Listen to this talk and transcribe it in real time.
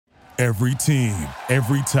Every team,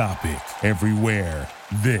 every topic, everywhere.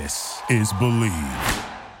 This is Believe.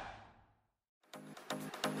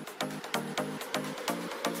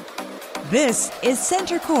 This is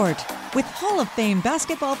Center Court with Hall of Fame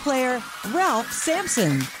basketball player Ralph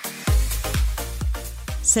Sampson.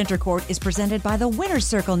 Center Court is presented by the Winner's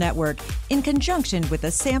Circle Network in conjunction with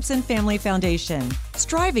the Sampson Family Foundation,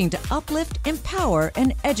 striving to uplift, empower,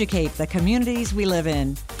 and educate the communities we live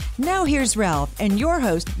in. Now here's Ralph and your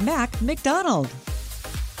host, Mac McDonald.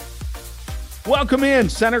 Welcome in,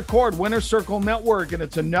 Center Court, Winner's Circle Network, and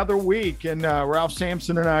it's another week, and Ralph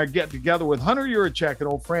Sampson and I are getting together with Hunter Yurachek, an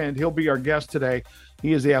old friend. He'll be our guest today.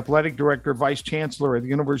 He is the athletic director, vice chancellor at the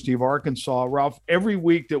University of Arkansas. Ralph, every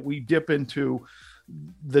week that we dip into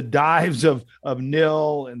the dives of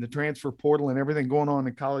NIL and the transfer portal and everything going on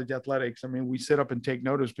in college athletics, I mean, we sit up and take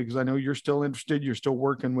notice because I know you're still interested. You're still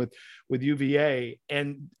working with UVA,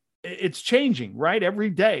 and it's changing, right?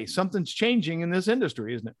 Every day, something's changing in this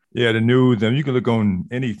industry, isn't it? Yeah, the news, and you can look on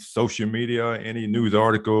any social media, any news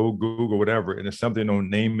article, Google, whatever, and there's something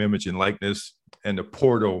on name, image, and likeness and the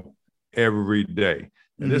portal every day.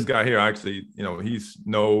 And this guy here, actually, he's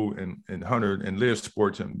and Hunter and Liz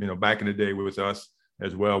Sports, and back in the day with us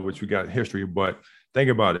as well, which we got history. But think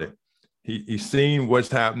about it. He's seen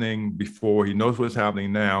what's happening before. He knows what's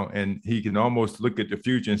happening now, and he can almost look at the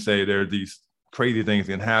future and say there are these crazy things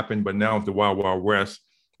can happen, but now it's the wild, wild west.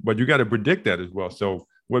 But you got to predict that as well. So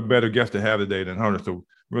what better guest to have today than Hunter? So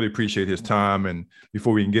really appreciate his time. And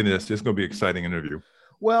before we can get into this, it's going to be an exciting interview.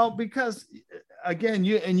 Well, because again,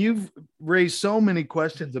 you've raised so many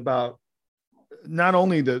questions about not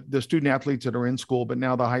only the student athletes that are in school, but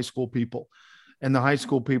now the high school people and the high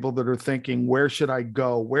school people that are thinking, where should I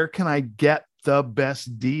go? Where can I get the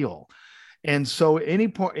best deal? And so any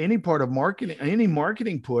part of marketing, any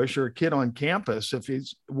marketing push or a kid on campus, if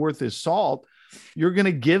he's worth his salt, you're going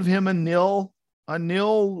to give him a nil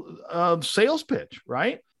sales pitch,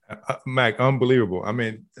 right? Mac, unbelievable. I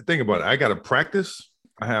mean, think about it. I got to practice.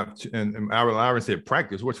 I have to, and Aaron said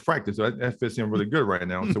practice. What's practice? So that fits in really good right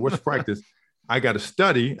now. So what's practice? I got to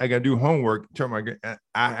study. I got to do homework. I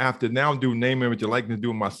have to now do name, image, and likeness,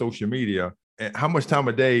 doing my social media. And how much time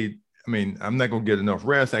a day? I mean, I'm not going to get enough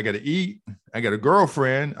rest. I got to eat. I got a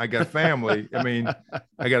girlfriend. I got family. I mean,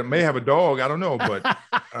 may have a dog. I don't know, but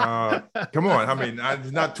come on. I mean,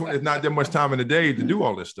 it's not that much time in the day to do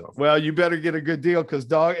all this stuff. Well, you better get a good deal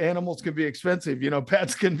because animals can be expensive.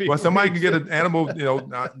 Pets can be. Well, somebody can get an animal.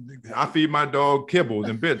 I feed my dog kibbles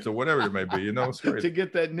and bits or whatever it may be. It's crazy. To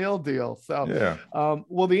get that nil deal. So yeah.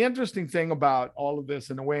 Well, the interesting thing about all of this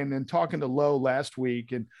in a way, and then talking to Lo last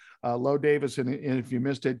week and. Lo Davis, and if you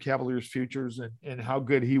missed it, Cavaliers Futures and how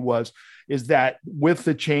good he was, is that with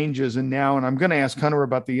the changes and I'm going to ask Hunter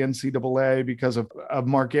about the NCAA because of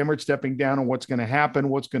Mark Emmert stepping down and what's going to happen,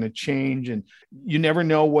 what's going to change. And you never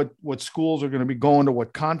know what schools are going to be going to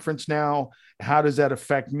what conference now. How does that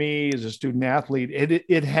affect me as a student athlete?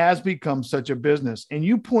 It has become such a business. And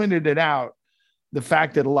you pointed it out, the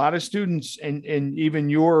fact that a lot of students and even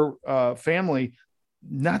your family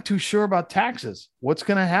not too sure about taxes. What's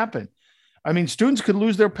going to happen? I mean, students could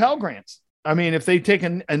lose their Pell Grants. I mean, if they take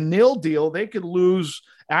a nil deal, they could lose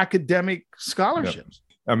academic scholarships.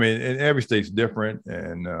 Yep. I mean, and every state's different.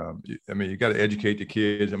 And you got to educate the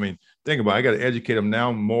kids. I mean, think about it. I got to educate them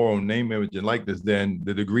now more on name, image, and likeness than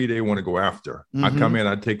the degree they want to go after. I come in,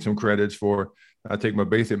 I take some credits I take my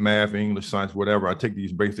basic math, English, science, whatever. I take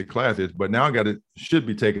these basic classes, but now should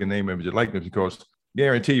be taking name, image, and likeness because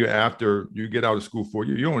guarantee you after you get out of school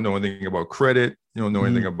you don't know anything about credit. You don't know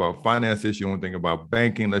anything about finances. You don't know anything about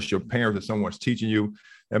banking unless your parents or someone's teaching you.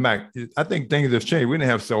 And Mac, I think things have changed. We didn't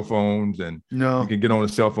have cell phones and you can get on a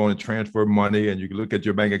cell phone and transfer money and you can look at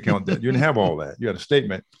your bank account. You didn't have all that. You had a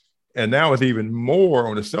statement. And now it's even more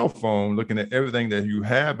on the cell phone, looking at everything that you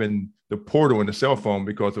have in the portal in the cell phone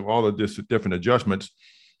because of all of this different adjustments.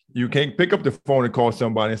 You can't pick up the phone and call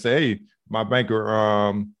somebody and say, hey, my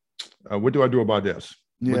banker, what do I do about this?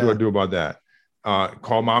 Yeah. What do I do about that?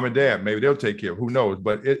 Call mom and dad. Maybe they'll take care of. Who knows?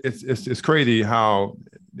 But it's crazy how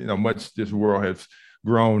much this world has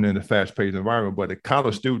grown in a fast-paced environment. But a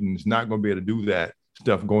college student is not going to be able to do that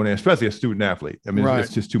stuff going in, especially a student athlete. I mean,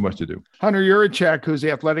 It's just too much to do. Hunter Yurachek, who's the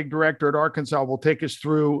athletic director at Arkansas, will take us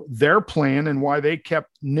through their plan and why they kept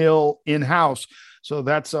NIL in-house. So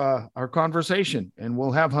that's our conversation, and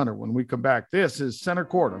we'll have Hunter when we come back. This is Center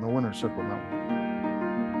Court on the Winner's Circle Network.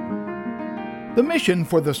 The mission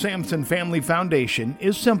for the Sampson Family Foundation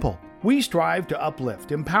is simple. We strive to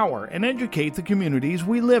uplift, empower, and educate the communities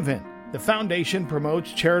we live in. The foundation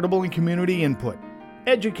promotes charitable and community input,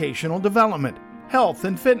 educational development, health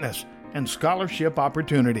and fitness, and scholarship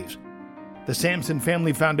opportunities. The The Samson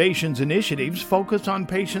Family Foundation's initiatives focus on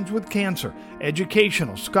patients with cancer,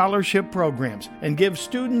 educational scholarship programs, and give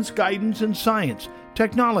students guidance in science,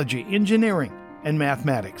 technology, engineering, and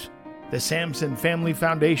mathematics. The Samson Family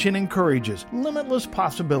Foundation encourages limitless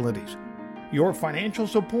possibilities. Your financial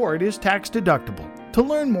support is tax deductible. To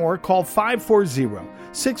learn more, call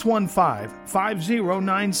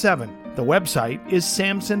 540-615-5097. The website is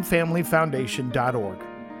samsonfamilyfoundation.org.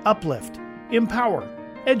 Uplift, empower,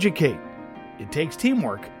 educate. It takes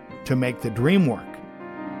teamwork to make the dream work.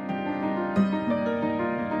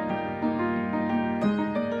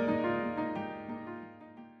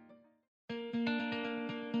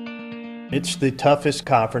 It's the toughest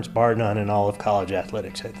conference, bar none, in all of college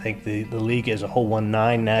athletics. I think the league as a whole won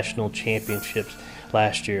 9 national championships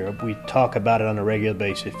last year. We talk about it on a regular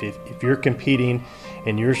basis. If you're competing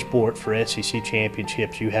in your sport for SEC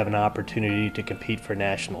championships, you have an opportunity to compete for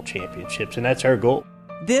national championships, and that's our goal.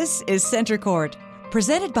 This is Center Court,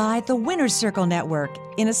 presented by the Winners Circle Network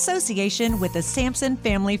in association with the Samson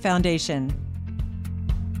Family Foundation.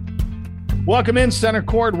 Welcome in Center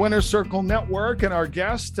Court, Winners Circle Network, and our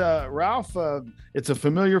guest, Ralph. It's a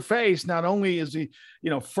familiar face. Not only is he,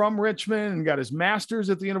 from Richmond and got his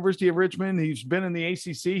master's at the University of Richmond, he's been in the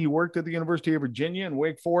ACC. He worked at the University of Virginia and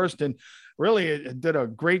Wake Forest, and really did a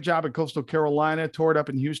great job at Coastal Carolina, toured up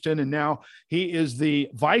in Houston, and now he is the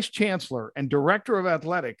vice chancellor and director of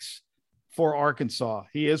athletics for Arkansas.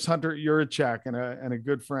 He is Hunter Yurachek and a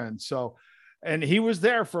good friend. So. And he was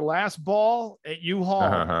there for last ball at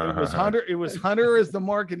U-Haul. It was Hunter. It was Hunter as the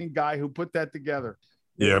marketing guy who put that together.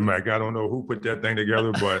 Yeah, Mike, I don't know who put that thing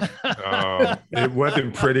together, but it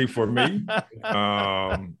wasn't pretty for me.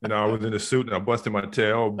 I was in a suit and I busted my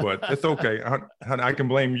tail, but it's okay. I can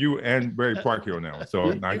blame you and Barry Parkhill now.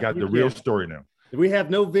 So I got the real story now. We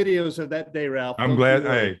have no videos of that day, Ralph. I'm glad.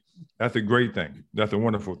 Hey, that's a great thing. That's a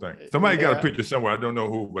wonderful thing. Somebody got a picture somewhere. I don't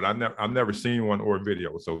know who, but I've never seen one or a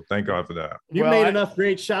video. So thank God for that. You made enough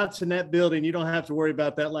great shots in that building. You don't have to worry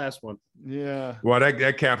about that last one. Yeah. Well,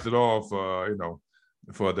 that caps it off. I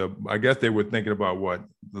guess they were thinking about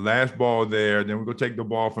the last ball there. Then we're gonna take the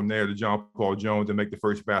ball from there to John Paul Jones and make the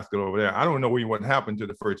first basket over there. I don't know what happened to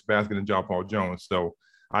the first basket in John Paul Jones. So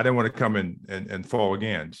I didn't want to come in and fall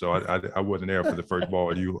again. So I wasn't there for the first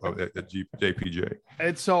ball at JPJ.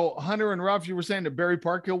 And so Hunter and Ralph, you were saying that Barry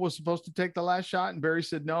Parkhill was supposed to take the last shot, and Barry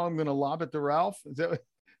said, "No, I'm going to lob it to Ralph." Is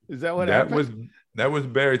that what happened? That was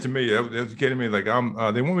Barry to me. That was kidding me. Like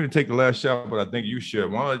they want me to take the last shot, but I think you should.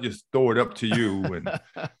 Why don't I just throw it up to you and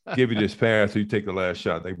give you this pass so you take the last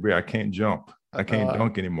shot? Like, Barry, I can't jump. I can't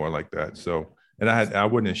dunk anymore like that. So. And I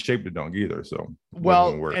wasn't in shape to dunk either. So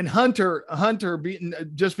and Hunter beaten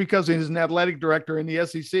just because he's an athletic director in the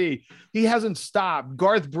SEC, he hasn't stopped.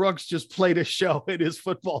 Garth Brooks just played a show at his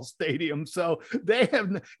football stadium, so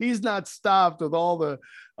he's not stopped with all the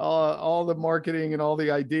marketing and all the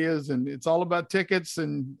ideas, and it's all about tickets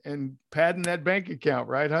and padding that bank account,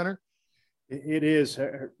 right, Hunter? It is.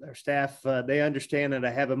 Our staff, they understand that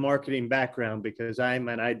I have a marketing background because I'm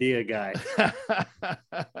an idea guy.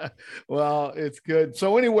 Well, it's good.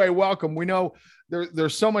 So anyway, welcome. We know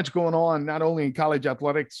there's so much going on, not only in college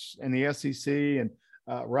athletics and the SEC, and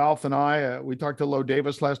Ralph and I, we talked to Lo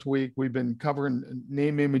Davis last week. We've been covering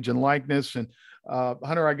name, image, and likeness. And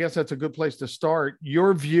Hunter, I guess that's a good place to start.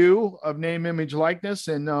 Your view of name, image, likeness,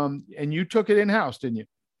 and you took it in-house, didn't you?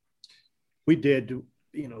 We did.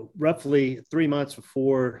 Roughly 3 months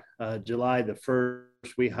before July the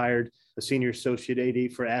 1st, we hired a senior associate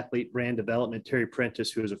AD for athlete brand development, Terry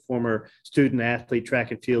Prentice, who is a former student athlete,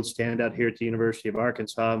 track and field standout here at the University of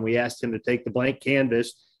Arkansas. And we asked him to take the blank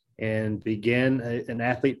canvas and begin an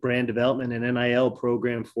athlete brand development and NIL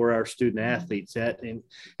program for our student athletes. That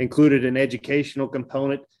included an educational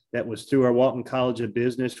component that was through our Walton College of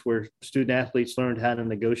Business, where student athletes learned how to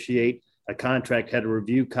negotiate a contract, how to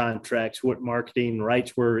review contracts, what marketing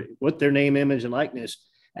rights were, what their name, image, and likeness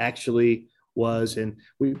actually was. And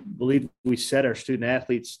we believe we set our student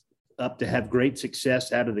athletes up to have great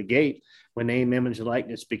success out of the gate when name, image, and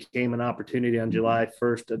likeness became an opportunity on July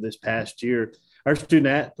 1st of this past year. Our student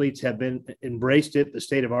athletes have embraced it. The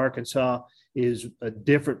state of Arkansas is a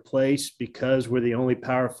different place because we're the only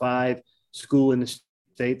Power 5 school in the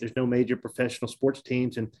state. There's no major professional sports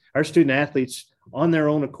teams. And our student athletes on their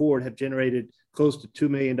own accord have generated close to $2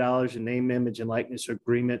 million in name, image, and likeness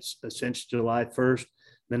agreements since July 1st.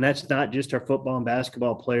 And that's not just our football and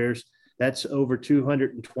basketball players. That's over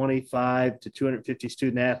 225 to 250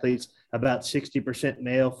 student athletes, about 60%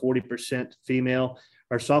 male, 40% female.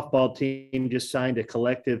 Our softball team just signed a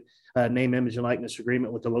collective name, image, and likeness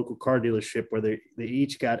agreement with the local car dealership where they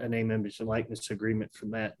each got a name, image, and likeness agreement from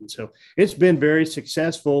that. And so it's been very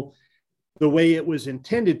successful. the way it was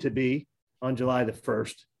intended to be on July the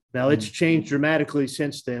 1st. Now it's changed dramatically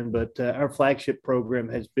since then, but our flagship program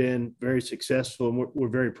has been very successful, and we're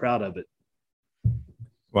very proud of it.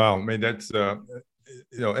 Wow, I mean, that's,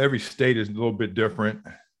 every state is a little bit different.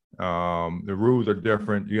 The rules are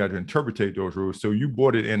different. You got to interpret those rules. So you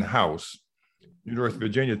bought it in-house. University of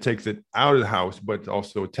Virginia takes it out of the house, but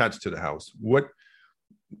also attached to the house.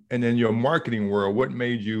 And in your marketing world, what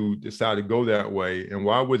made you decide to go that way? And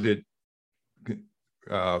why was it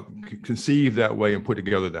conceived that way and put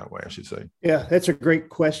together that way, I should say? Yeah, that's a great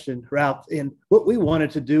question, Ralph. And what we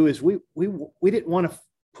wanted to do is we didn't want to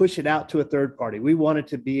push it out to a third party. We wanted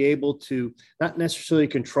to be able to not necessarily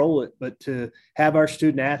control it, but to have our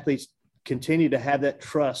student athletes continue to have that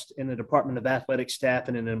trust in the Department of Athletic staff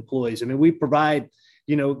and in employees. I mean, we provide,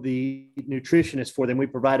 the nutritionist for them. We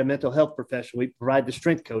provide a mental health professional. We provide the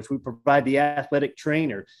strength coach. We provide the athletic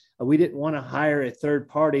trainer. We didn't want to hire a third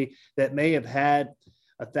party that may have had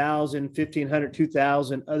 1,000, 1,500,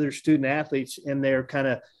 2,000 other student athletes in their kind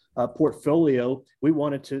of portfolio. We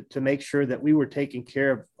wanted to make sure that we were taking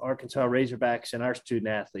care of Arkansas Razorbacks and our student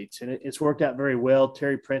athletes. And it's worked out very well.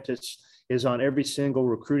 Terry Prentice is on every single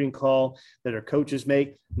recruiting call that our coaches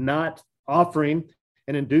make, not offering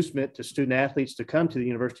an inducement to student athletes to come to the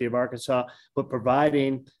University of Arkansas, but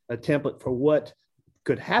providing a template for what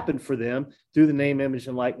could happen for them through the name, image,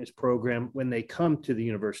 and likeness program when they come to the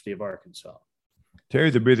University of Arkansas.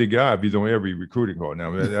 Terry's a busy guy if he's on every recruiting call.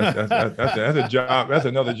 Now that's a job. That's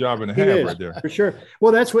another job and a half right there. For sure.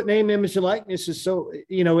 Well, that's what name, image, and likeness is. So,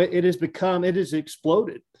 it has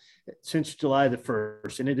exploded since July the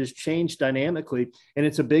 1st, and it has changed dynamically. And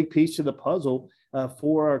it's a big piece of the puzzle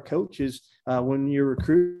for our coaches when you're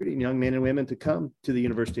recruiting young men and women to come to the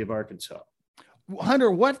University of Arkansas.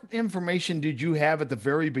 Hunter, what information did you have at the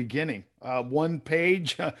very beginning? One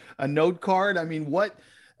page, a note card? I mean,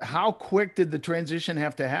 how quick did the transition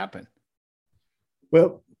have to happen?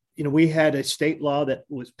 Well, we had a state law that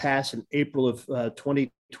was passed in April of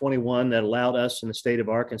 2021 that allowed us in the state of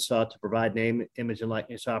Arkansas to provide name, image, and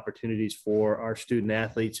likeness opportunities for our student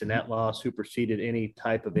athletes. And that law superseded any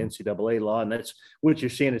type of NCAA law. And that's what you're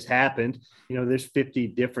seeing has happened. There's 50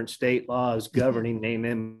 different state laws governing name,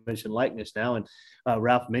 image, and likeness now. And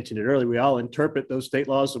Ralph mentioned it earlier. We all interpret those state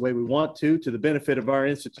laws the way we want to the benefit of our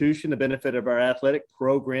institution, the benefit of our athletic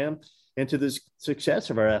program, and to the success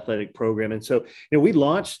of our athletic program. And so, we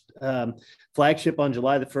launched Flagship on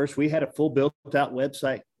July the 1st. We had a full built out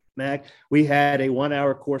website, Mac. We had a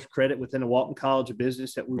 1-hour course credit within the Walton College of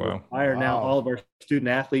Business that we require now all of our student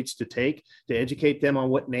athletes to take to educate them on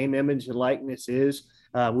what name, image, and likeness is.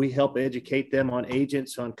 We help educate them on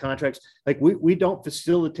agents, on contracts. Like we don't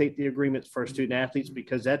facilitate the agreements for our student athletes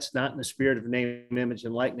because that's not in the spirit of name, image,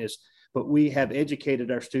 and likeness, but we have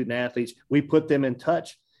educated our student athletes. We put them in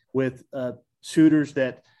touch with suitors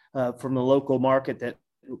that from the local market that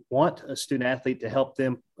want a student athlete to help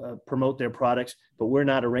them promote their products, but we're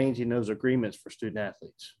not arranging those agreements for student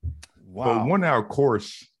athletes. Wow. Well, 1-hour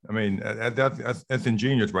course, I mean, that's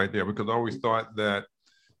ingenious right there, because I always thought that,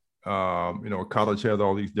 college has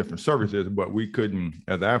all these different services, but we couldn't,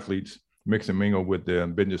 as athletes, mix and mingle with the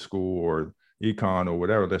business school or econ or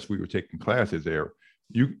whatever, unless we were taking classes there.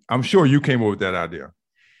 I'm sure you came up with that idea.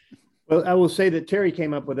 Well, I will say that Terry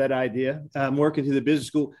came up with that idea, working through the business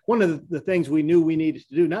school. One of the things we knew we needed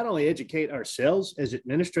to do, not only educate ourselves as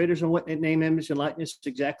administrators on what name, image, and likeness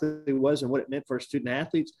exactly was and what it meant for our student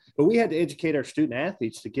athletes, but we had to educate our student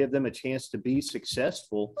athletes to give them a chance to be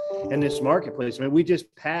successful in this marketplace. I mean, we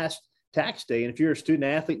just passed tax day, and if you're a student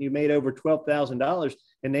athlete and you made over $12,000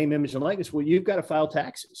 in name, image, and likeness, well, you've got to file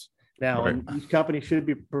taxes. Now, right. And these companies should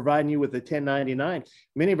be providing you with a 1099.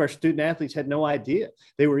 Many of our student athletes had no idea.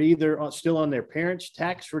 They were either still on their parents'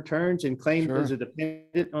 tax returns and claimed as a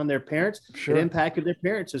dependent on their parents. It impacted their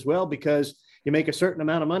parents as well, because you make a certain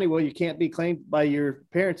amount of money. Well, you can't be claimed by your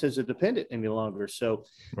parents as a dependent any longer. So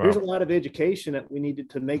there's a lot of education that we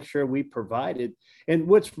needed to make sure we provided. And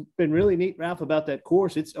what's been really neat, Ralph, about that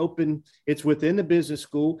course, it's open. It's within the business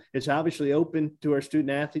school. It's obviously open to our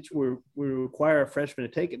student athletes. We require our freshmen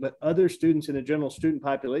to take it, but other students in the general student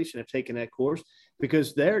population have taken that course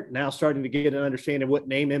because they're now starting to get an understanding of what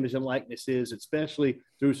name, image, and likeness is, especially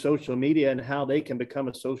through social media and how they can become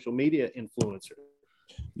a social media influencer.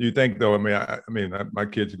 You think, though, I mean, my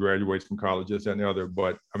kids graduate from college, this and the other,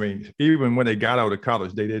 but I mean, even when they got out of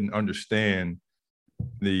college, they didn't understand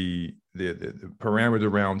the parameters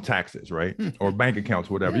around taxes, right? Or bank accounts,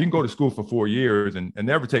 whatever. You can go to school for 4 years and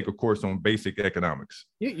never take a course on basic economics.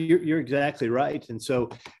 You're exactly right. And so,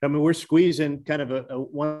 I mean, we're squeezing kind of a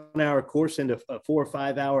 1-hour course into a 4 or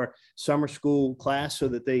 5 hour summer school class so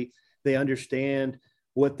that they understand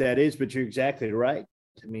what that is, but you're exactly right.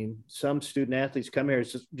 I mean, some student athletes come here,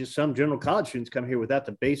 it's just some general college students come here without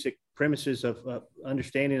the basic premises of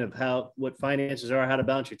understanding of what finances are, how to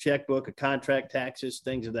balance your checkbook, a contract, taxes,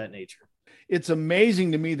 things of that nature. It's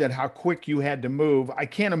amazing to me that how quick you had to move. I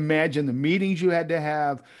can't imagine the meetings you had to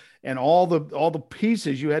have and all the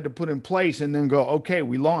pieces you had to put in place and then go, okay,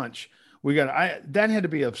 we launch. That had to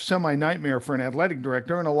be a semi nightmare for an athletic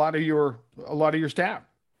director and a lot of your staff.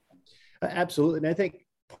 Absolutely. And I think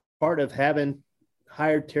part of having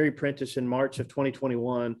hired Terry Prentice in March of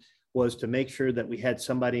 2021 was to make sure that we had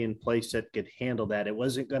somebody in place that could handle that. It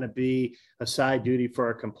wasn't going to be a side duty for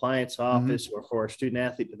our compliance office or for our student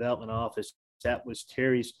athlete development office. That was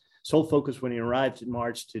Terry's sole focus when he arrived in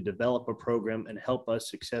March, to develop a program and help us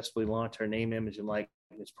successfully launch our name, image, and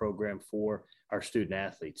likeness program for our student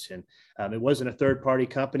athletes. And it wasn't a third-party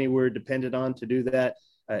company we were dependent on to do that.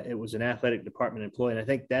 It was an athletic department employee. And I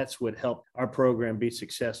think that's what helped our program be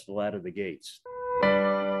successful out of the gates.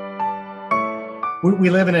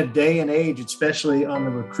 We live in a day and age, especially on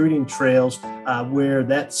the recruiting trails, where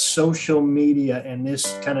that social media and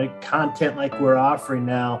this kind of content like we're offering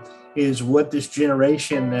now is what this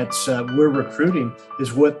generation that's we're recruiting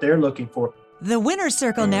is what they're looking for. The Winner's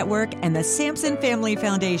Circle Network and the Sampson Family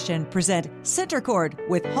Foundation present Center Court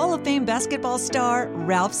with Hall of Fame basketball star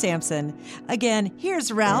Ralph Sampson. Again,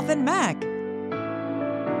 here's Ralph and Mac.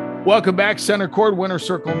 Welcome back, Center Court, Winner's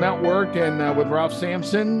Circle Network, and with Ralph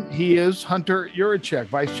Sampson. He is Hunter Yurachek,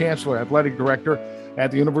 Vice Chancellor, Athletic Director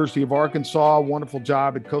at the University of Arkansas. Wonderful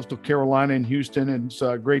job at Coastal Carolina in Houston, and it's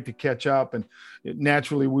great to catch up. And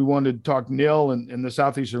naturally, we wanted to talk NIL and the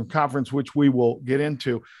Southeastern Conference, which we will get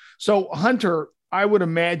into. So, Hunter, I would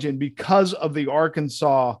imagine because of the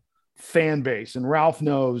Arkansas fan base, and Ralph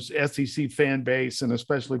knows SEC fan base, and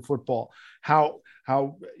especially football, how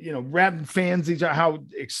rabid fans these are, how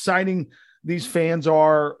exciting these fans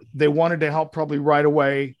are. They wanted to help probably right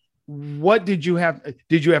away. What did you have?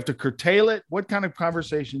 Did you have to curtail it? What kind of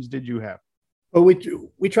conversations did you have? Well,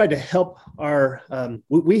 we tried to help our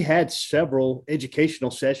we had several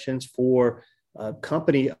educational sessions for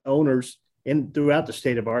company owners throughout the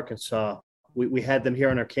state of Arkansas. We had them here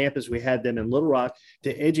on our campus. We had them in Little Rock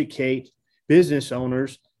to educate business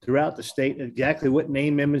owners throughout the state exactly what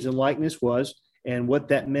name, image, and likeness was, and what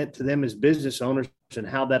that meant to them as business owners, and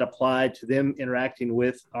how that applied to them interacting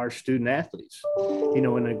with our student athletes.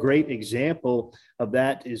 And a great example of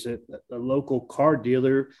that is a local car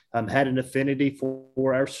dealer had an affinity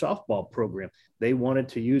for our softball program. They wanted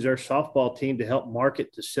to use our softball team to help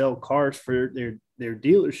market, to sell cars for their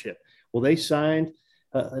dealership. Well, they signed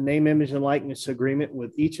a name, image, and likeness agreement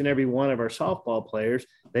with each and every one of our softball players.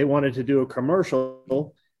 They wanted to do a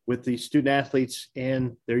commercial with the student athletes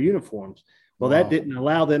in their uniforms. Well, that didn't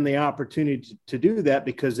allow them the opportunity to do that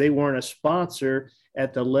because they weren't a sponsor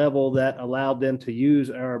at the level that allowed them to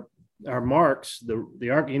use our marks, the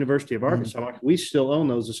University of Arkansas marks. We still own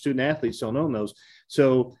those. The student athletes don't own those.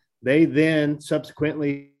 So they then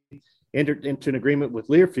subsequently entered into an agreement with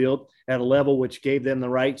Learfield at a level which gave them the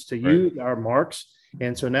rights to use our marks.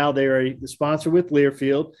 And so now they are the sponsor with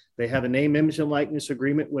Learfield. They have a name, image, and likeness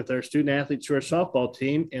agreement with our student athletes to our softball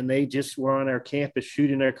team. And they just were on our campus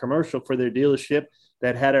shooting their commercial for their dealership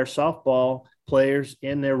that had our softball players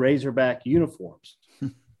in their Razorback uniforms.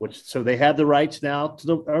 So they have the rights now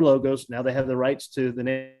to our logos. Now they have the rights to the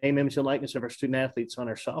name, image, and likeness of our student athletes on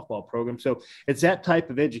our softball program. So it's that type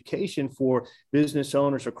of education for business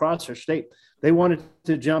owners across our state. They wanted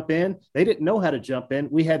to jump in. They didn't know how to jump in.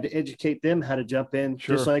 We had to educate them how to jump in,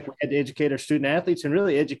 just like we had to educate our student athletes and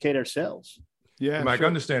really educate ourselves. Yeah, Mike,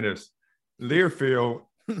 understand this. Learfield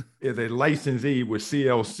is a licensee with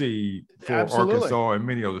CLC for Arkansas and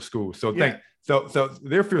many other schools. So So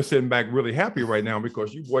Learfield sitting back really happy right now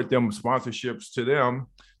because you brought them sponsorships to them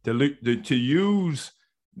to use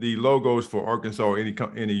the logos for Arkansas or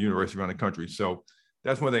any university around the country. So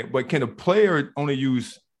that's one thing. But can a player only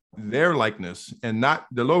use their likeness and not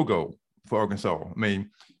the logo for Arkansas? I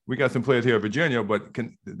mean, we got some players here in Virginia, but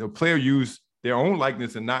can the player use their own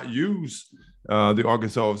likeness and not use the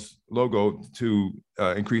Arkansas's logo to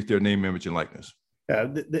increase their name, image, and likeness?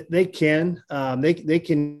 They can. They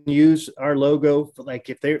can use our logo for, like,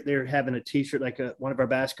 if they're having a T-shirt, like one of our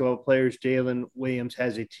basketball players, Jalen Williams,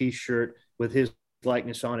 has a T-shirt with his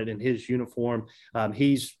likeness on it in his uniform.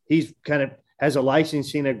 He's kind of has a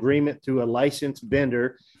licensing agreement through a licensed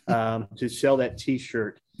vendor to sell that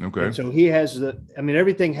T-shirt. Okay. And so he has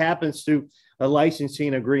everything happens through a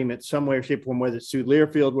licensing agreement somewhere, shape, or form, whether it's through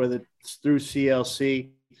Learfield, whether it's through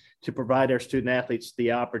CLC, to provide our student athletes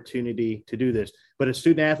the opportunity to do this. But a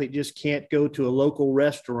student athlete just can't go to a local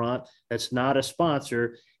restaurant that's not a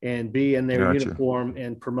sponsor and be in their Gotcha. uniform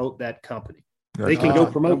and promote that company. Gotcha. They can go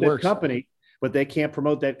promote that works. company, but they can't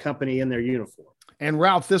promote that company in their uniform. And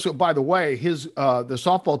Ralph, this, by the way, the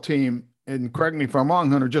softball team, and correct me if I'm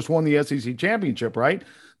wrong, Hunter, just won the SEC championship, right?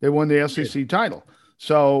 They won the SEC title.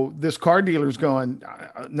 So this car dealer's going,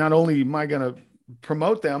 not only am I going to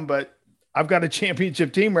promote them, but I've got a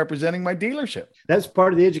championship team representing my dealership. That's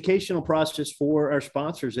part of the educational process for our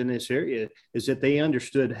sponsors in this area, is that they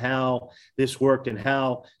understood how this worked and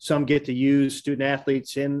how some get to use student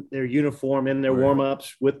athletes in their uniform, in their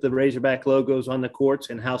warm-ups with the Razorback logos on the courts,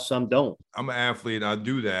 and how some don't. I'm an athlete. I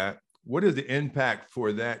do that. What is the impact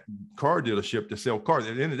for that car dealership to sell cars?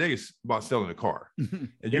 At the end of the day, it's about selling a car.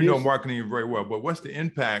 And you know marketing very well. But what's the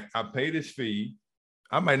impact? I pay this fee.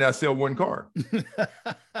 I might not sell one car.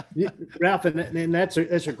 Ralph, and that's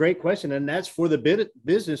a great question. And that's for the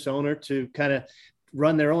business owner to kind of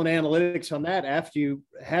run their own analytics on that after you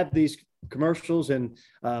have these commercials and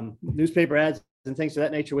newspaper ads and things of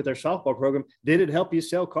that nature with their softball program. Did it help you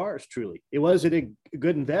sell cars? Truly, was it a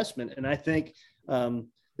good investment? And I think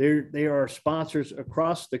there are sponsors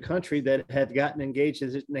across the country that have gotten engaged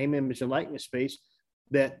in this name, image, and likeness space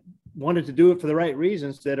that wanted to do it for the right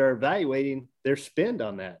reasons, that are evaluating their spend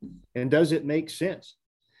on that. And does it make sense?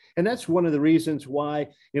 And that's one of the reasons why,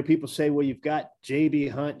 people say, well, you've got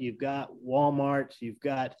JB Hunt, you've got Walmart, you've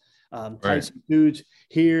got Tyson Foods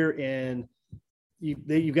here, and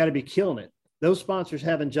you've got to be killing it. Those sponsors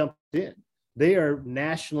haven't jumped in. They are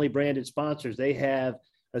nationally branded sponsors. They have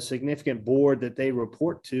a significant board that they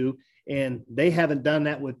report to, and they haven't done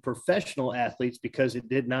that with professional athletes because it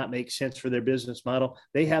did not make sense for their business model.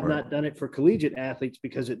 They have not done it for collegiate athletes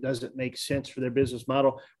because it doesn't make sense for their business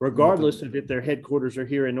model, regardless of if their headquarters are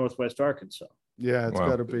here in Northwest Arkansas. Yeah, it's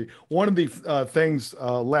got to be. One of the things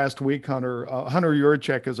last week, Hunter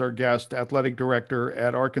Yurchek is our guest, athletic director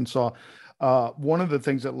at Arkansas. One of the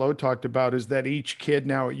things that Lowe talked about is that each kid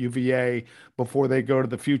now at UVA, before they go to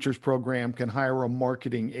the Futures program, can hire a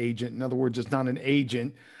marketing agent. In other words, it's not an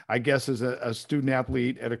agent. I guess as a student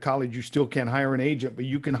athlete at a college, you still can't hire an agent, but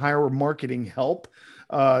you can hire a marketing help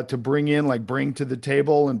to bring to the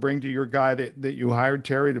table and bring to your guy that you hired,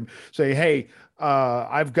 Terry, to say, hey,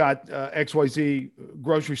 I've got XYZ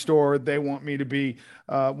grocery store. They want me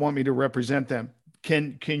to represent them.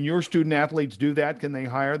 Can your student athletes do that? Can they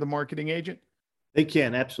hire the marketing agent? They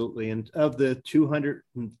can, absolutely. And of the 200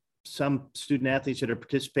 and some student athletes that are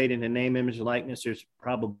participating in name, image, and likeness, there's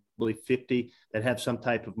probably 50 that have some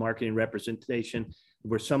type of marketing representation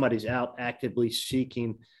where somebody's out actively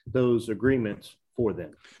seeking those agreements for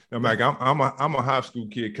them. Now, Mike, I'm a high school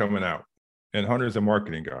kid coming out, and Hunter's a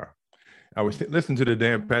marketing guy. I was listening to the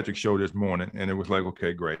Dan Patrick show this morning, and it was like,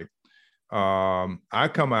 okay, great. I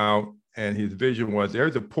come out, and his vision was,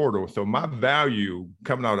 there's a portal. So my value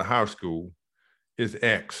coming out of high school is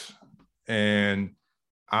X. And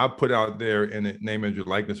I put out there in the name, image,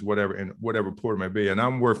 likeness, whatever, and whatever portal may be, and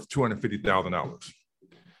I'm worth $250,000.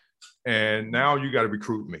 And now you got to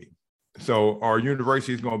recruit me. So our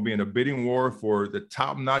university is going to be in a bidding war for the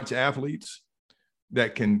top-notch athletes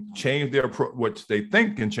that can change what they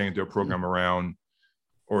think can change their program around,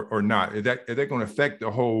 or not. Is that going to affect the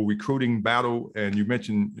whole recruiting battle? And you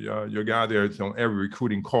mentioned your guy there is on every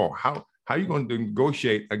recruiting call. How are you going to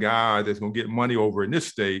negotiate a guy that's going to get money over in this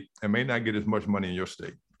state and may not get as much money in your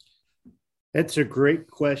state? That's a great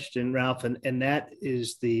question, Ralph. And that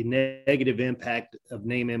is the negative impact of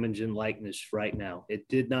name, image, and likeness right now. It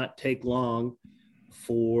did not take long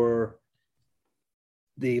for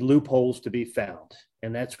the loopholes to be found.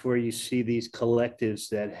 And that's where you see these collectives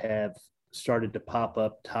that have started to pop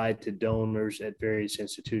up tied to donors at various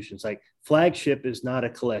institutions. Like Flagship is not a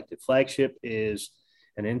collective. Flagship is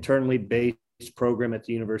an internally based program at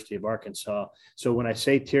the University of Arkansas. So when I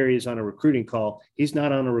say Terry is on a recruiting call, he's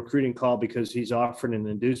not on a recruiting call because he's offering an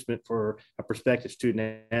inducement for a prospective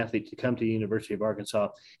student athlete to come to the University of Arkansas.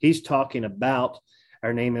 He's talking about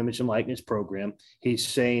our name, image, and likeness program. He's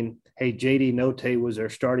saying, hey, JD Notae was our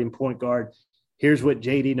starting point guard. Here's what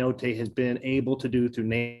JD Notae has been able to do through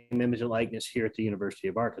name, image, and likeness here at the University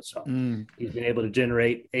of Arkansas. He's been able to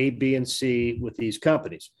generate A, B, and C with these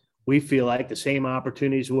companies. We feel like the same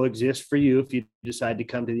opportunities will exist for you if you decide to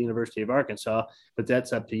come to the University of Arkansas, but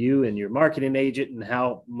that's up to you and your marketing agent and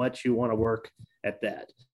how much you want to work at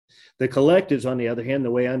that. The collectives, on the other hand, the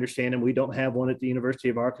way I understand them, we don't have one at the University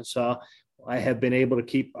of Arkansas. I have been able to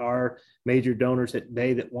keep our major donors at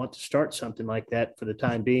bay that want to start something like that for the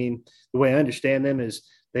time being. The way I understand them is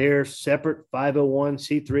they're separate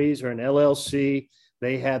 501c3s or an LLC.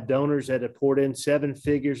 They have donors that have poured in 7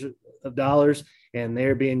 figures of dollars, and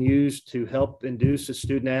they're being used to help induce a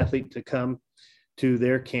student athlete to come to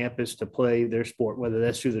their campus to play their sport, whether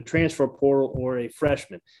that's through the transfer portal or a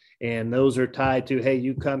freshman. And those are tied to, hey,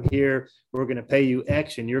 you come here, we're going to pay you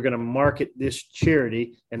X, and you're going to market this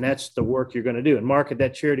charity, and that's the work you're going to do. And market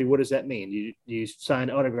that charity, what does that mean? You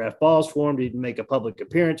sign autographed balls for them? Do you make a public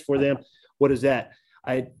appearance for them? What is that?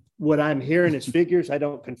 What I'm hearing is figures. I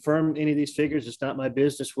don't confirm any of these figures. It's not my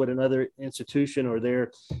business what another institution or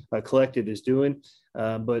their collective is doing.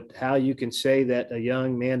 But how you can say that a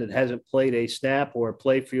young man that hasn't played a snap or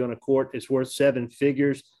played for you on a court is worth 7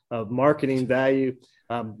 figures of marketing value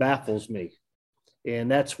baffles me.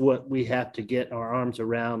 And that's what we have to get our arms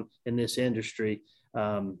around in this industry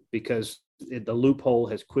because the loophole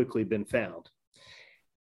has quickly been found.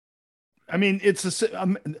 I mean,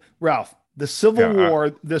 Ralph, the civil war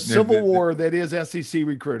that is SEC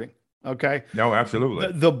recruiting. Okay. No,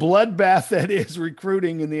 absolutely. The bloodbath that is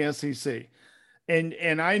recruiting in the SEC.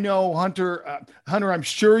 And I know Hunter, I'm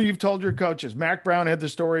sure you've told your coaches. Mac Brown had the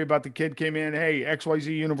story about the kid came in, hey,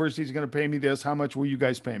 XYZ University is going to pay me this. How much will you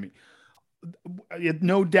guys pay me?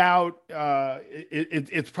 No doubt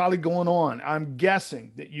it's probably going on. I'm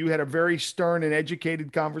guessing that you had a very stern and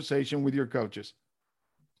educated conversation with your coaches.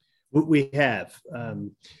 We have,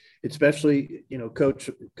 especially, Coach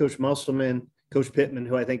Musselman, Coach Pittman,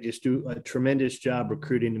 who I think just do a tremendous job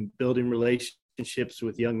recruiting and building relationships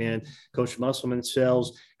with young men. Coach Musselman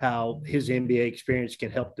sells how his NBA experience can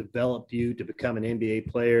help develop you to become an NBA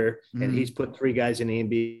player. Mm-hmm. And he's put 3 guys in the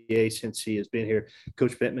NBA since he has been here.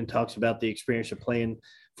 Coach Pittman talks about the experience of playing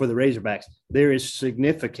for the Razorbacks. There is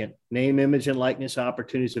significant name, image, and likeness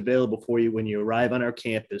opportunities available for you when you arrive on our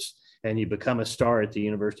campus and you become a star at the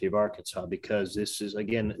University of Arkansas, because this is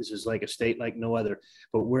like a state like no other,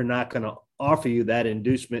 but we're not going to offer you that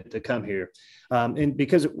inducement to come here. And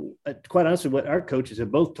because quite honestly, what our coaches have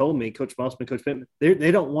both told me, Coach Mossman, Coach Pittman, they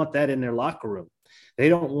don't want that in their locker room. They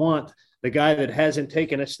don't want the guy that hasn't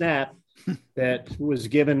taken a snap that was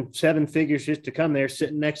given 7 figures just to come there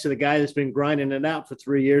sitting next to the guy that's been grinding it out for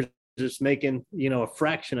 3 years, just making, a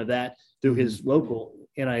fraction of that through his local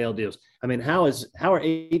NIL deals. I mean, how are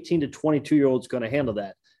 18 to 22-year-olds going to handle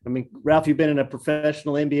that? I mean, Ralph, you've been in a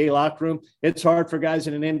professional NBA locker room. It's hard for guys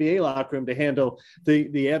in an NBA locker room to handle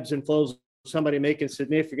the ebbs and flows of somebody making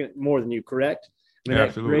significant more than you, correct? I mean,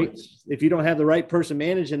 absolutely. If you don't have the right person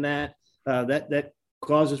managing that, that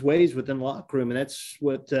causes waves within the locker room. And that's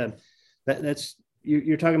what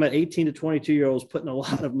you're talking about 18 to 22-year-olds putting a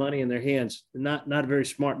lot of money in their hands. Not a very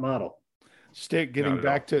smart model. Stick, getting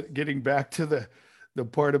back to the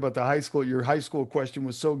part about the high school, your high school question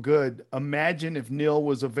was so good. Imagine if Neal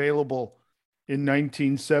was available in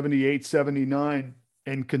 1978, 79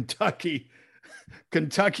 and Kentucky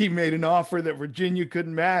made an offer that Virginia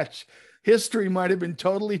couldn't match. History might have been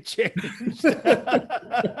totally changed. Hey,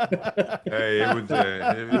 it was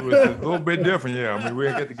a little bit different. Yeah. I mean, we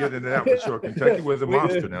get to get into that for sure. Kentucky was a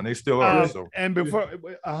monster now. They still are. And before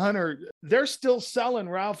Hunter, they're still selling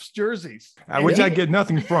Ralph's jerseys. Which I get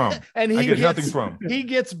nothing from. And I get nothing from. He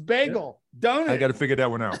gets bagel, don't it? I got to figure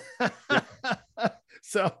that one out.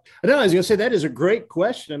 So no, I was going to say that is a great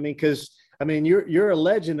question. I mean, because you're a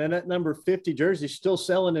legend, and that number 50 jersey is still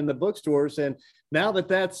selling in the bookstores. And now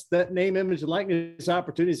that name, image, and likeness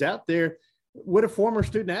opportunities out there, what do former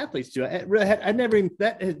student athletes do?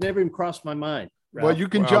 That has never even crossed my mind. Ralph. Well, you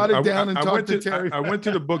can jot it down and talk to Terry. I went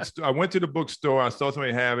to the bookstore. I went to the bookstore. I saw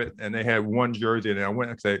somebody have it, and they had one jersey, and I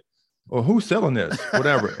went and said, well, who's selling this?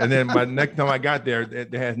 Whatever. And then by next time I got there,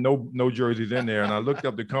 they had no jerseys in there. And I looked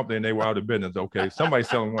up the company and they were out of business. Okay, somebody's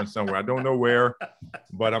selling one somewhere. I don't know where,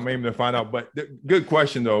 but I'm aiming to find out. But good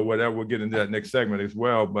question, though. Whatever, we'll get into that next segment as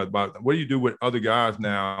well. But about what do you do with other guys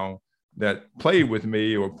now that played with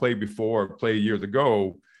me or played before or played years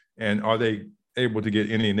ago? And are they able to get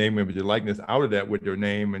any name, image, or likeness out of that with their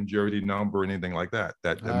name and jersey number and anything like that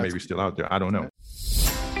may be still out there? I don't know.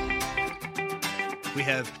 We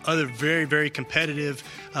have other very, very competitive,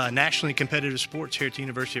 nationally competitive sports here at the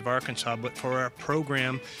University of Arkansas, but for our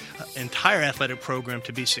program, entire athletic program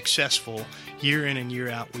to be successful year in and year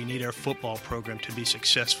out, we need our football program to be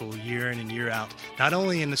successful year in and year out, not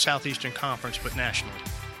only in the Southeastern Conference, but nationally.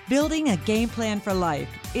 Building a game plan for life.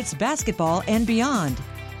 It's basketball and beyond.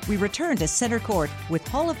 We return to Center Court with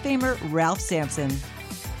Hall of Famer Ralph Sampson.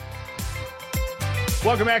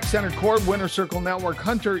 Welcome back, Center Court, Winner Circle Network.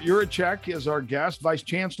 Hunter Yurachek is our guest, Vice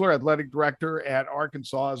Chancellor, Athletic Director at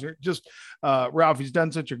Arkansas. Ralph, he's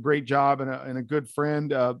done such a great job and a good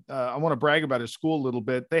friend. I want to brag about his school a little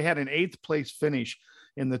bit. They had an 8th place finish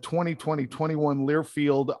in the 2020-21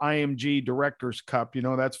 Learfield IMG Directors Cup.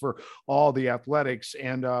 That's for all the athletics.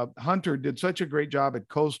 And Hunter did such a great job at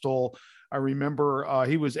Coastal. I remember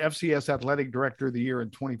he was FCS Athletic Director of the Year in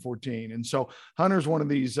 2014. And so Hunter's one of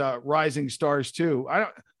these rising stars too.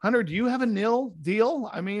 Hunter, do you have a nil deal?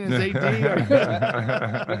 I mean, is AD?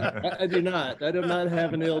 I do not. I do not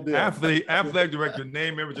have an ill deal. Athletic director,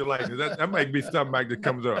 name, image, and likeness. That might be something that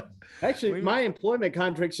comes up. Actually, my employment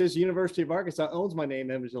contract says University of Arkansas owns my name,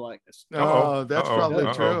 image, and likeness. Oh, that's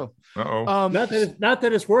probably true. Not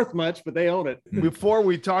that it's worth much, but they own it. Before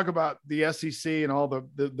we talk about the SEC and all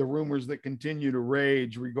the rumors that continue to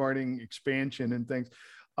rage regarding expansion and things,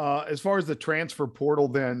 as far as the transfer portal,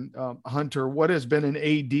 then Hunter, what has been an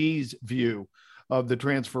AD's view of the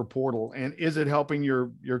transfer portal, and is it helping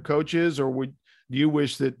your coaches, or do you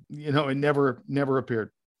wish that it never appeared?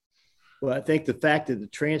 Well, I think the fact that the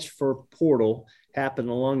transfer portal happened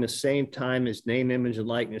along the same time as name, image, and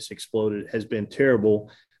likeness exploded has been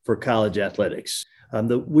terrible for college athletics.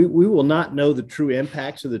 We will not know the true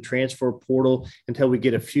impacts of the transfer portal until we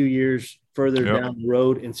get a few years further down the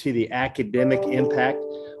road and see the academic impact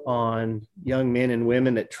on young men and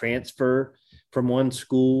women that transfer from one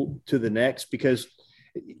school to the next, because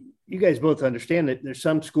you guys both understand that there's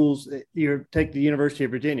some schools that you take the University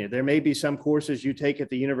of Virginia. There may be some courses you take at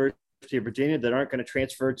the University of Virginia that aren't going to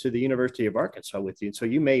transfer to the University of Arkansas with you. And so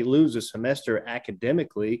you may lose a semester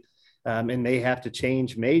academically and may have to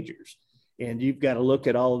change majors. And you've got to look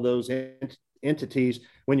at all of those entities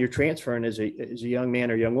when you're transferring as a young man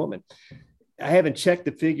or young woman. I haven't checked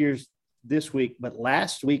the figures this week, but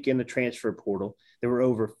last week in the transfer portal, there were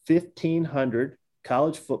over 1,500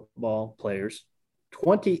 college football players,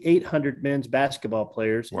 2,800 men's basketball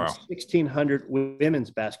players, and 1,600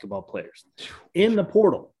 women's basketball players in the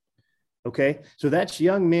portal. Okay. So that's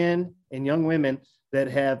young men and young women that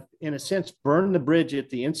have, in a sense, burned the bridge at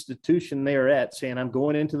the institution they are at, saying, I'm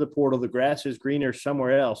going into the portal, the grass is greener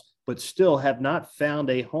somewhere else, but still have not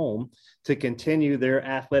found a home to continue their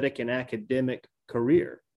athletic and academic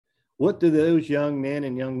career. What do those young men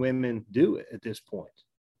and young women do at this point?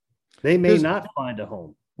 They may not find a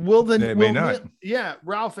home. Well, then they may not. Yeah,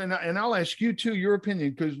 Ralph, and I'll ask you too, your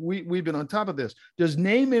opinion, because we've been on top of this. Does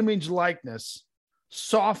name, image, likeness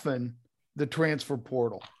soften the transfer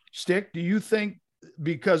portal? Stick, do you think,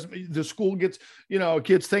 because the school gets,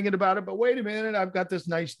 kids thinking about it, but wait a minute, I've got this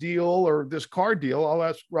nice deal or this car deal. I'll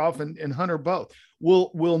ask Ralph and Hunter both.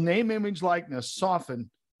 Will name, image, likeness soften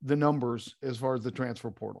the numbers as far as the transfer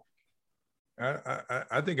portal?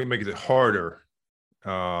 I think it makes it harder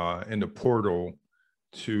in the portal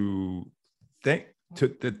to think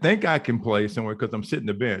I can play somewhere because I'm sitting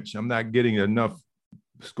the bench. I'm not getting enough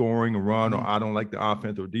scoring or run, or I don't like the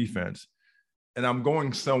offense or defense. And I'm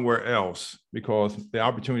going somewhere else because the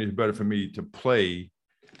opportunity is better for me to play.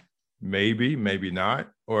 Maybe not,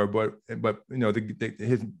 but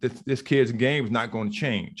this kid's game is not going to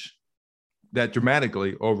change that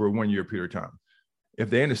dramatically over a 1 year period of time. If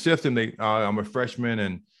they're in the system, I'm a freshman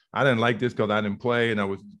and I didn't like this because I didn't play, and I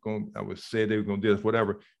was said they were going to do this,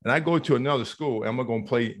 whatever. And I go to another school, am I going to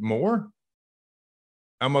play more?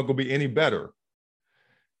 Am I going to be any better?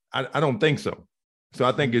 I don't think so. So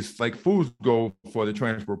I think it's like fools go for the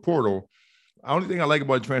transfer portal. The only thing I like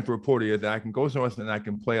about the transfer portal is that I can go somewhere and I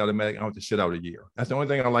can play automatic. I don't have to sit out a year. That's the only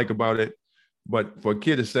thing I like about it. But for a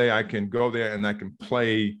kid to say I can go there and I can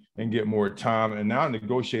play and get more time and now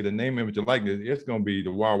negotiate a name, image, and likeness, it's going to be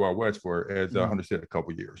the wild, wild west for, as Hunter said, a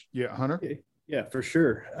couple of years. Yeah, Hunter? Yeah, for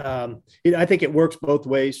sure. I think it works both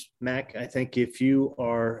ways, Mac. I think if you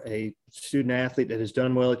are a student athlete that has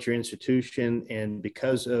done well at your institution and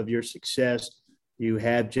because of your success, you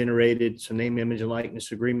have generated some name, image, and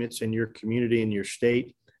likeness agreements in your community and your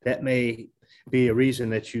state, that may be a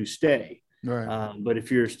reason that you stay. Right. But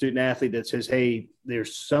if you're a student athlete that says, hey,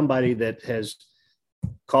 there's somebody that has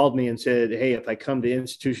called me and said, hey, if I come to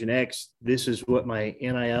institution X, this is what my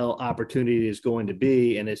NIL opportunity is going to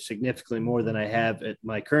be, and it's significantly more than I have at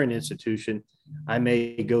my current institution, I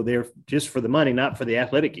may go there just for the money, not for the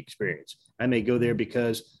athletic experience. I may go there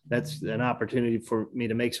because that's an opportunity for me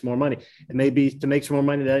to make some more money. It may be to make some more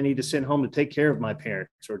money that I need to send home to take care of my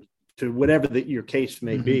parents or to whatever that your case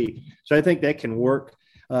may be. So I think that can work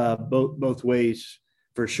both ways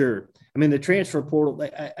for sure. I mean, the transfer portal,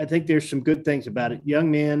 I think there's some good things about it.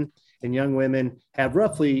 Young men and young women have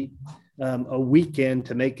roughly a weekend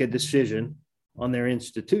to make a decision on their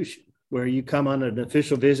institution, where you come on an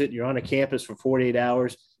official visit, you're on a campus for 48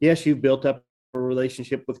 hours. Yes, you've built up a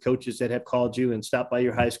relationship with coaches that have called you and stopped by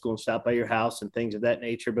your high school and stopped by your house and things of that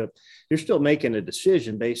nature, but you're still making a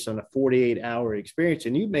decision based on a 48-hour experience.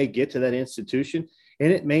 And you may get to that institution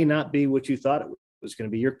and it may not be what you thought it was going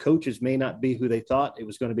to be. Your coaches may not be who they thought it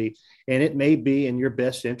was going to be. And it may be in your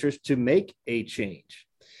best interest to make a change.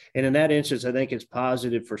 And in that instance, I think it's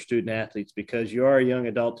positive for student athletes because you are a young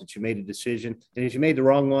adult that you made a decision. And if you made the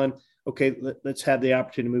wrong one, okay, let's have the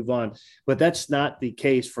opportunity to move on. But that's not the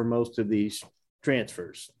case for most of these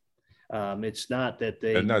transfers. It's not that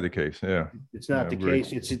they. That's not the case. Yeah, it's not the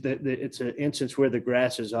case. It's an instance where the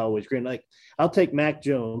grass is always green. Like I'll take Mac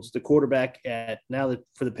Jones, the quarterback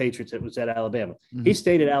for the Patriots that was at Alabama. Mm-hmm. He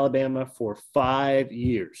stayed at Alabama for 5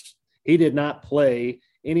 years. He did not play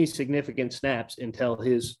any significant snaps until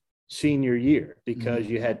his senior year because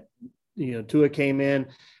you had, Tua came in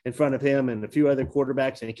front of him and a few other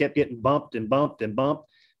quarterbacks, and he kept getting bumped and bumped and bumped.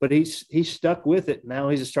 But he stuck with it. Now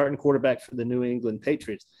he's a starting quarterback for the New England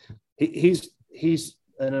Patriots. He's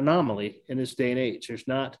an anomaly in this day and age. There's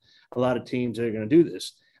not a lot of teams that are going to do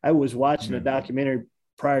this. I was watching a documentary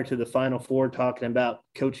prior to the Final Four talking about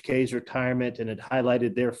Coach K's retirement, and it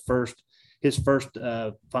highlighted his first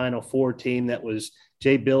Final Four team that was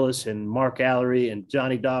Jay Billis and Mark Allery and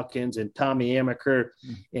Johnny Dawkins and Tommy Amaker.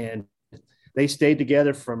 And they stayed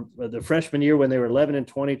together from the freshman year when they were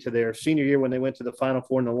 11-20 to their senior year when they went to the Final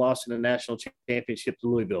Four and they lost in the national championship to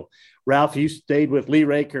Louisville. Ralph, you stayed with Lee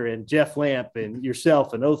Raker and Jeff Lamp and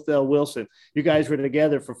yourself and Othell Wilson. You guys were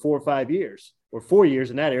together for 4 or 5 years, or 4 years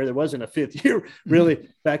in that era. There wasn't a fifth year really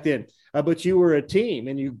back then. But you were a team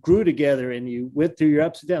and you grew together and you went through your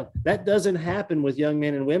ups and downs. That doesn't happen with young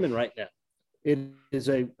men and women right now. It is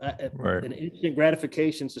an instant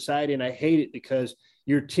gratification society, and I hate it because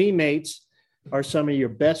your teammates are some of your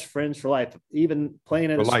best friends for life. Even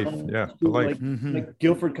playing at a life, school like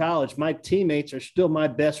Guilford College, my teammates are still my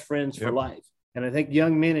best friends for life. And I think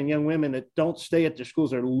young men and young women that don't stay at their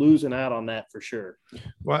schools are losing out on that for sure.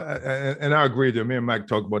 Well, and I agree that me and Mike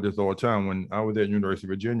talk about this all the time. When I was at University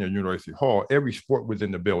of Virginia, University Hall, every sport was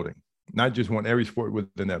in the building, not just one, every sport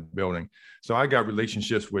within that building. So I got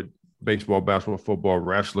relationships with baseball, basketball, football,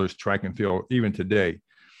 wrestlers, track and field, even today.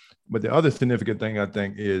 But the other significant thing I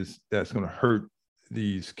think is that's going to hurt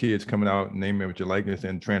these kids coming out, name, image, and likeness,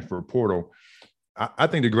 and transfer portal. I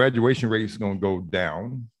think the graduation rate is going to go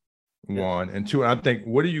down. One, and two, I think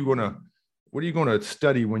what are you gonna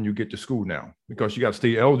study when you get to school now? Because you got to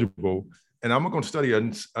stay eligible, and I'm not going to study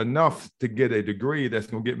enough to get a degree that's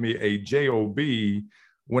going to get me a job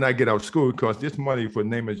when I get out of school. Because this money for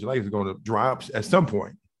name, image, and likeness is going to drop at some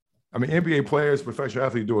point. I mean, NBA players, professional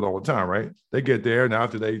athletes do it all the time, right? They get there, and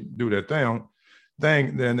after they do their thing,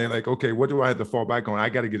 then they're like, okay, what do I have to fall back on? I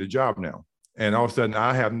got to get a job now, and all of a sudden,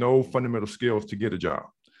 I have no fundamental skills to get a job.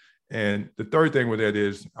 And the third thing with that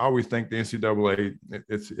is, I always think the NCAA,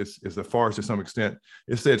 it's a farce to some extent.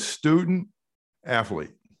 It said student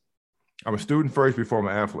athlete. I'm a student first before I'm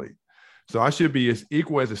an athlete. So I should be as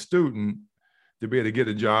equal as a student to be able to get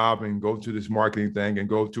a job and go to this marketing thing and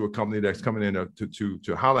go to a company that's coming in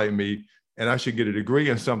to highlight me. And I should get a degree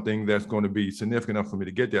in something that's going to be significant enough for me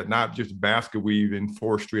to get there, not just basket weaving,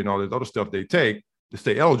 forestry, and all this other stuff they take to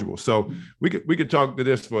stay eligible. So we could talk to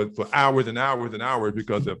this for hours and hours and hours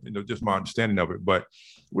because of just my understanding of it. But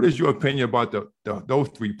what is your opinion about those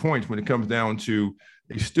 3 points when it comes down to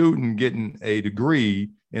a student getting a degree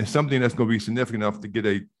in something that's going to be significant enough to get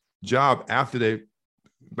a job after their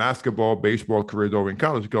basketball, baseball careers over in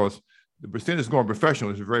college? Because the percentage going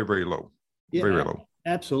professional is very, very low. Very, very low.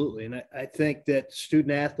 Absolutely. And I think that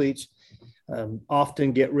student athletes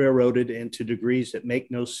often get railroaded into degrees that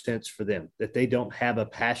make no sense for them, that they don't have a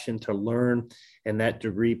passion to learn in that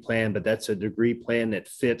degree plan, but that's a degree plan that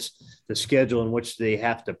fits the schedule in which they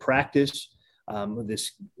have to practice.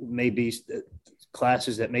 This may be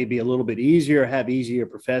classes that may be a little bit easier, have easier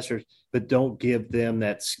professors, but don't give them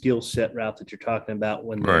that skill set route that you're talking about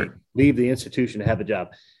when they leave the institution to have a job.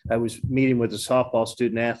 I was meeting with a softball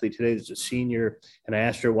student athlete today that's a senior, and I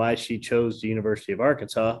asked her why she chose the University of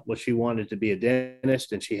Arkansas. Well, she wanted to be a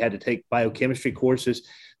dentist, and she had to take biochemistry courses.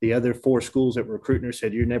 The other 4 schools that were recruiting her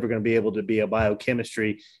said, you're never going to be able to be a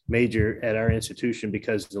biochemistry major at our institution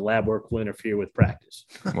because the lab work will interfere with practice.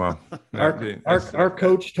 Wow. Our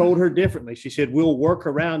coach told her differently. She said, we'll work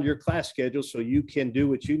around your class schedule so you can do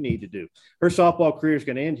what you need to do. Her softball career is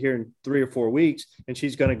going to end here in 3 or 4 weeks, and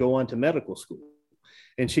she's going to go on to medical school.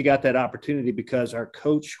 And she got that opportunity because our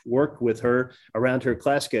coach worked with her around her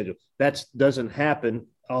class schedule. That doesn't happen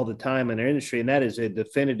all the time in our industry. And that is a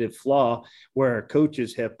definitive flaw where our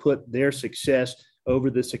coaches have put their success over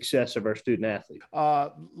the success of our student athletes.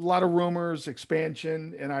 A lot of rumors,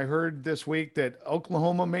 expansion. And I heard this week that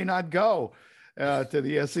Oklahoma may not go. to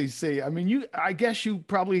the SEC. I mean, I guess you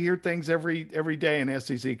probably hear things every day in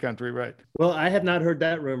SEC country, right? Well, I have not heard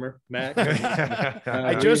that rumor, Mac.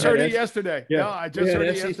 I just heard it yesterday. Yeah, no, I just heard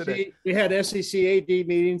it yesterday. We had SEC AD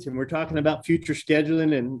meetings, and we're talking about future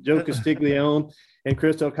scheduling. And Joe Castiglione and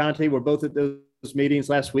Chris Del Conte were both at those meetings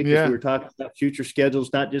last week. As we were talking about future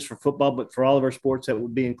schedules, not just for football, but for all of our sports that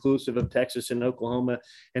would be inclusive of Texas and Oklahoma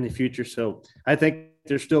in the future. So I think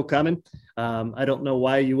they're still coming. I don't know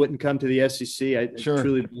why you wouldn't come to the SEC. I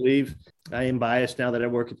truly believe, I am biased now that I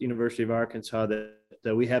work at the University of Arkansas,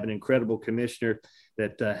 that we have an incredible commissioner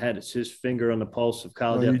that had his finger on the pulse of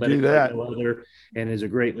college athletics like no other, and is a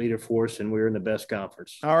great leader for us, and we're in the best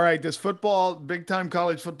conference. All right. Does football, big-time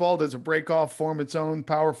college football, does a break-off form its own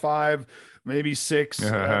Power 5, maybe 6?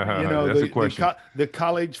 That's a question. The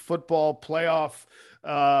college football playoff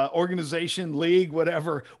organization, league,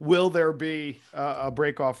 whatever, will there be a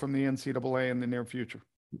break-off from the NCAA in the near future?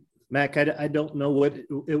 Mac, I don't know what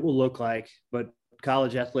it will look like, but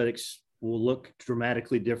college athletics will look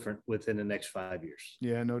dramatically different within the next 5 years.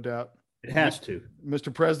 Yeah, no doubt. It has to.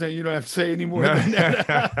 Mr. President, you don't have to say any more than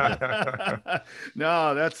that.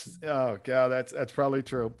 No, that's probably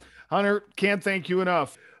true. Hunter, can't thank you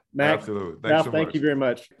enough. Mac, absolutely. Thank you very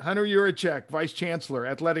much. Hunter Yurachek, Vice Chancellor,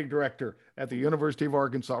 Athletic Director at the University of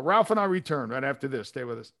Arkansas. Ralph and I return right after this. Stay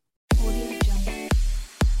with us.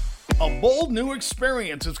 A bold new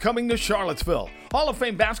experience is coming to Charlottesville. Hall of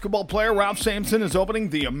Fame basketball player Ralph Sampson is opening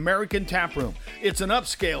the American Tap Room. It's an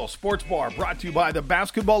upscale sports bar brought to you by the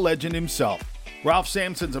basketball legend himself. Ralph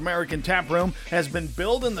Sampson's American Tap Room has been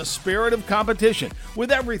built in the spirit of competition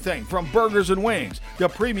with everything from burgers and wings to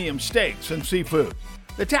premium steaks and seafood.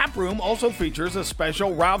 The tap room also features a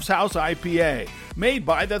special Ralph's House IPA made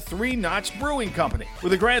by the Three Notch Brewing Company.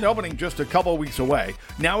 With a grand opening just a couple weeks away,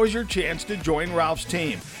 now is your chance to join Ralph's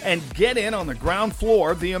team and get in on the ground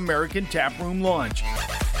floor of the American Tap Room launch.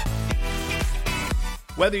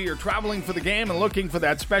 Whether you're traveling for the game and looking for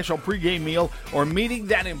that special pregame meal or meeting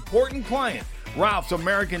that important client, Ralph's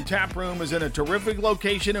American Tap Room is in a terrific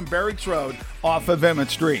location in Barracks Road off of Emmett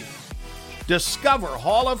Street. Discover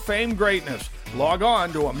Hall of Fame greatness. Log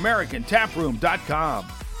on to AmericanTaproom.com.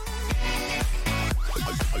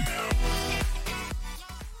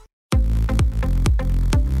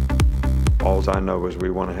 All I know is we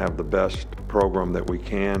want to have the best program that we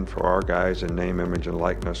can for our guys in name, image, and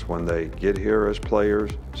likeness when they get here as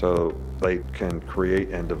players, so they can create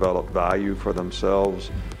and develop value for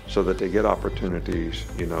themselves so that they get opportunities,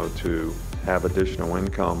 to have additional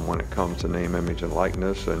income when it comes to name, image, and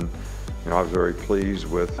likeness. And I was very pleased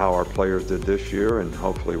with how our players did this year, and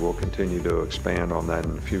hopefully we'll continue to expand on that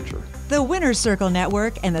in the future. The Winner's Circle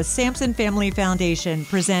Network and the Sampson Family Foundation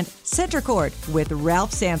present Center Court with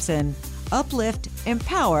Ralph Sampson. Uplift,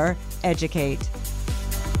 empower, educate.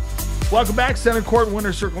 Welcome back, Center Court,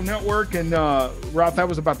 Winner's Circle Network. And Ralph, that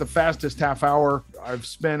was about the fastest half hour I've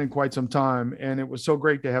spent in quite some time. And it was so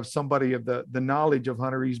great to have somebody of the knowledge of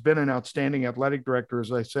Hunter. He's been an outstanding athletic director,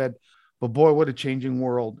 as I said. But boy, what a changing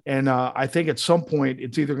world. And I think at some point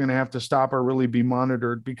it's either going to have to stop or really be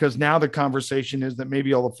monitored, because now the conversation is that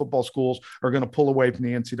maybe all the football schools are going to pull away from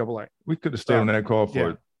the NCAA. We could have stayed on that call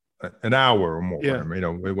for an hour or more. Yeah.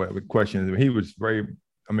 With questions. He was great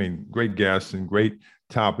guests and great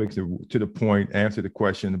topics to the point, answer the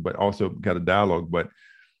question, but also got a dialogue. But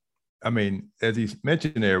as he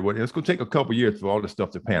mentioned there, it's going to take a couple of years for all this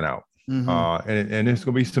stuff to pan out. Mm-hmm. And there's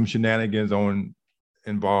going to be some shenanigans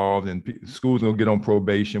involved, and schools gonna get on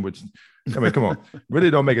probation, which come on, really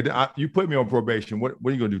don't make it. You put me on probation, what are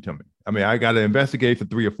you gonna do to me? I got to investigate for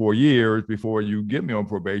 3 or 4 years before you get me on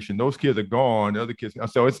probation. Those kids are gone, the other kids,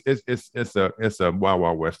 so it's a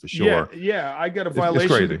wild west for sure. I got a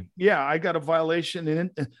violation. It's crazy. I got a violation, and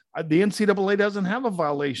the NCAA doesn't have a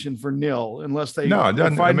violation for nil unless they find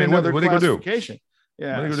another what classification.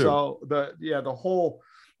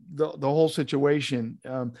 The whole situation.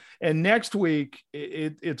 And next week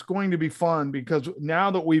it's going to be fun, because now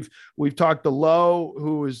that we've talked to Lowe,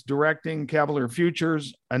 who is directing Cavalier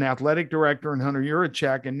Futures, an athletic director, and Hunter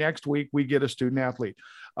Yurachek, and next week we get a student athlete.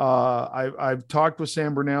 I've talked with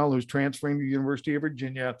Sam Burnell, who's transferring to the University of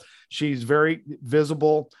Virginia. She's very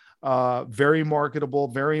visible, very marketable,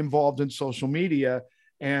 very involved in social media.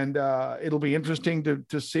 And it'll be interesting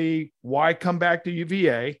to see why come back to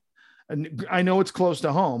UVA. And I know it's close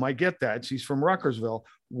to home. I get that. She's from Ruckersville.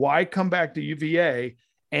 Why come back to UVA?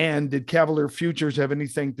 And did Cavalier Futures have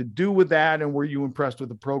anything to do with that? And were you impressed with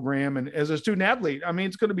the program? And as a student athlete,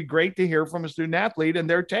 it's going to be great to hear from a student athlete and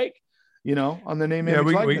their take, on the name. Yeah,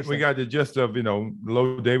 we got the gist of,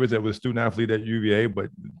 Lowe Davis, that was a student athlete at UVA, but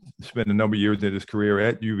spent a number of years in his career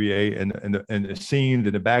at UVA, and the scenes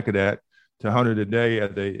in the back of that to Hunter today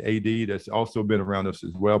at the AD that's also been around us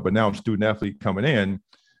as well. But now I'm student athlete coming in.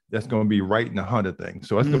 That's going to be right in the Hunter thing.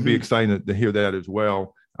 So that's going to be exciting to hear that as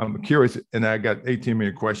well. I'm curious, and I got 18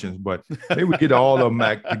 million questions, but maybe we get all of them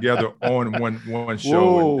back together on one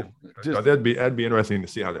show. That'd be interesting to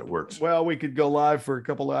see how that works. Well, we could go live for a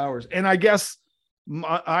couple of hours. And I guess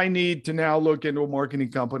I need to now look into a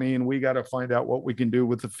marketing company, and we got to find out what we can do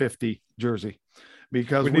with the 50 jersey.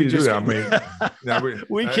 Because we just do that. I mean,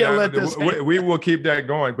 we can't let this. We will keep that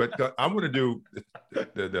going, but I'm going to do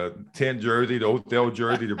the 10 jersey, the Odell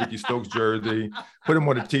jersey, the Ricky Stokes jersey. Put them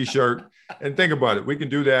on a T-shirt, and think about it. We can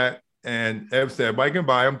do that, and everybody can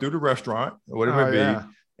buy them through the restaurant, whatever it be,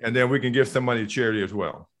 and then we can give some money to charity as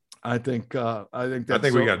well. I think we got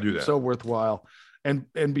to do that. So worthwhile, and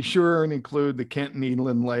be sure and include the Kent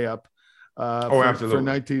Needland layup. Absolutely. For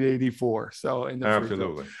 1984. So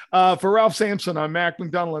absolutely. For Ralph Sampson, I'm Mac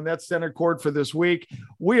McDonald, and that's Center Court for this week.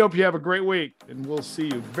 We hope you have a great week, and we'll see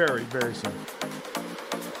you very, very soon.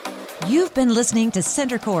 You've been listening to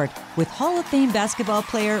Center Court with Hall of Fame basketball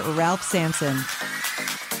player Ralph Sampson.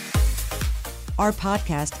 Our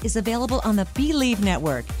podcast is available on the Believe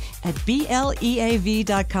Network at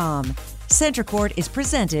BLEAV.com. Center Court is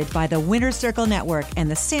presented by the Winner's Circle Network and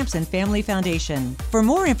the Sampson Family Foundation. For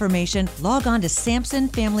more information, log on to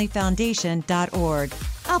SampsonFamilyFoundation.org.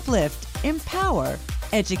 Uplift, empower,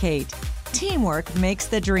 educate. Teamwork makes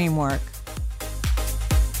the dream work.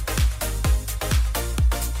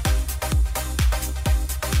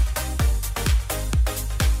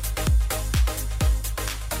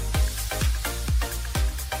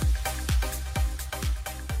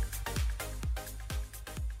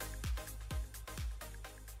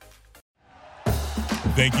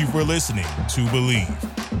 Thank you for listening to Believe.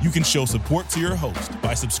 You can show support to your host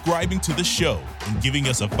by subscribing to the show and giving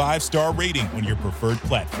us a 5-star rating on your preferred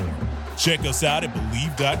platform. Check us out at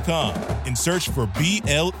Believe.com and search for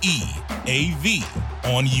BLEAV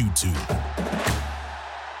on YouTube.